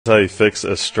How you fix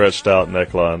a stretched out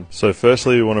neckline. So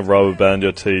firstly you want to rubber band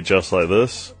your tee just like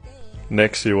this.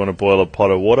 Next you want to boil a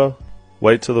pot of water.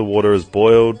 Wait till the water is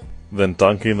boiled, then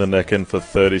dunking the neck in for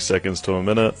 30 seconds to a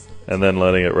minute, and then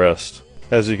letting it rest.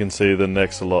 As you can see, the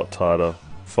neck's a lot tighter.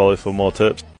 Follow for more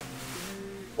tips.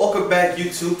 Welcome back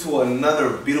YouTube to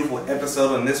another beautiful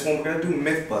episode. On this one we're going to do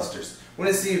Mythbusters. We're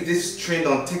going to see if this trend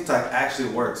on TikTok actually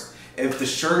works. If the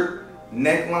shirt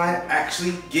neckline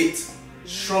actually gets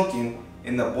shrunken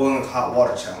in the boiling hot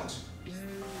water challenge.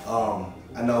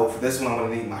 I know for this one I'm going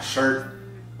to need my shirt,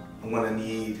 I'm going to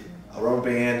need a rubber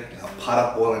band, and a pot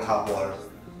of boiling hot water.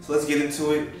 So let's get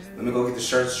into it. Let me go get the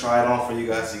shirts, try it on for you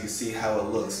guys so you can see how it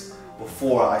looks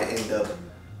before I end up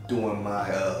doing my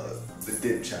the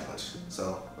dip challenge.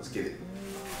 So let's get it.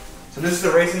 So this is the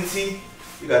racing tee.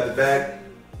 You got the back,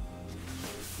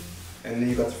 and then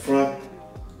you got the front.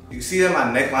 You can see that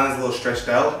my neckline is a little stretched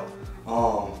out.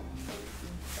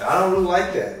 I don't really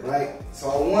like that, right? So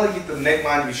I want to get the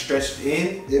neckline to be stretched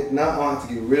in. If not, I have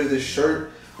to get rid of this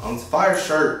shirt. This fire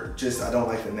shirt, just I don't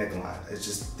like the neckline. I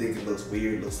just think it looks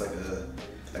weird. It looks like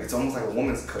it's almost like a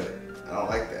woman's cut. I don't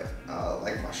like that. I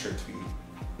like my shirt to be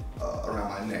around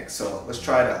my neck. So let's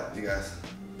try it out, you guys.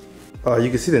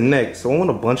 You can see the neck. So I want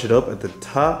to bunch it up at the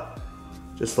top,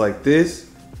 just like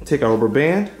this. Take our rubber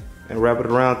band and wrap it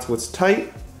around till it's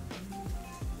tight.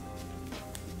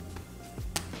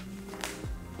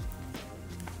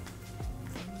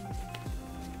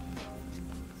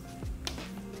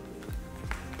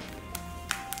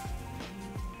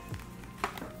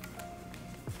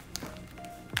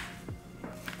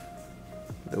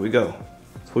 There we go.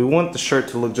 So we want the shirt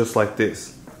to look just like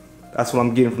this. That's what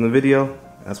I'm getting from the video.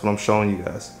 That's what I'm showing you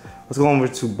guys. Let's go over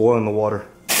to boiling the water.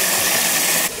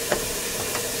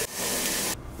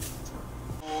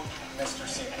 Mr.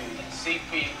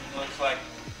 CP looks like.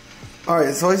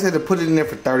 Alright, so he said to put it in there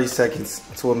for 30 seconds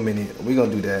to a minute. We're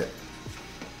gonna do that.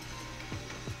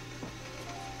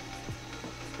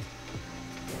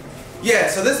 Yeah,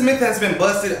 so this myth has been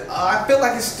busted. I feel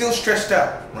like it's still stretched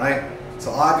out, right? So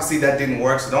obviously that didn't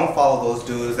work, so don't follow those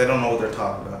dudes. They don't know what they're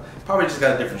talking about. Probably just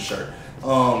got a different shirt.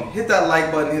 Hit that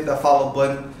like button, hit that follow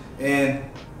button, and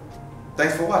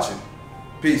thanks for watching.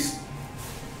 Peace.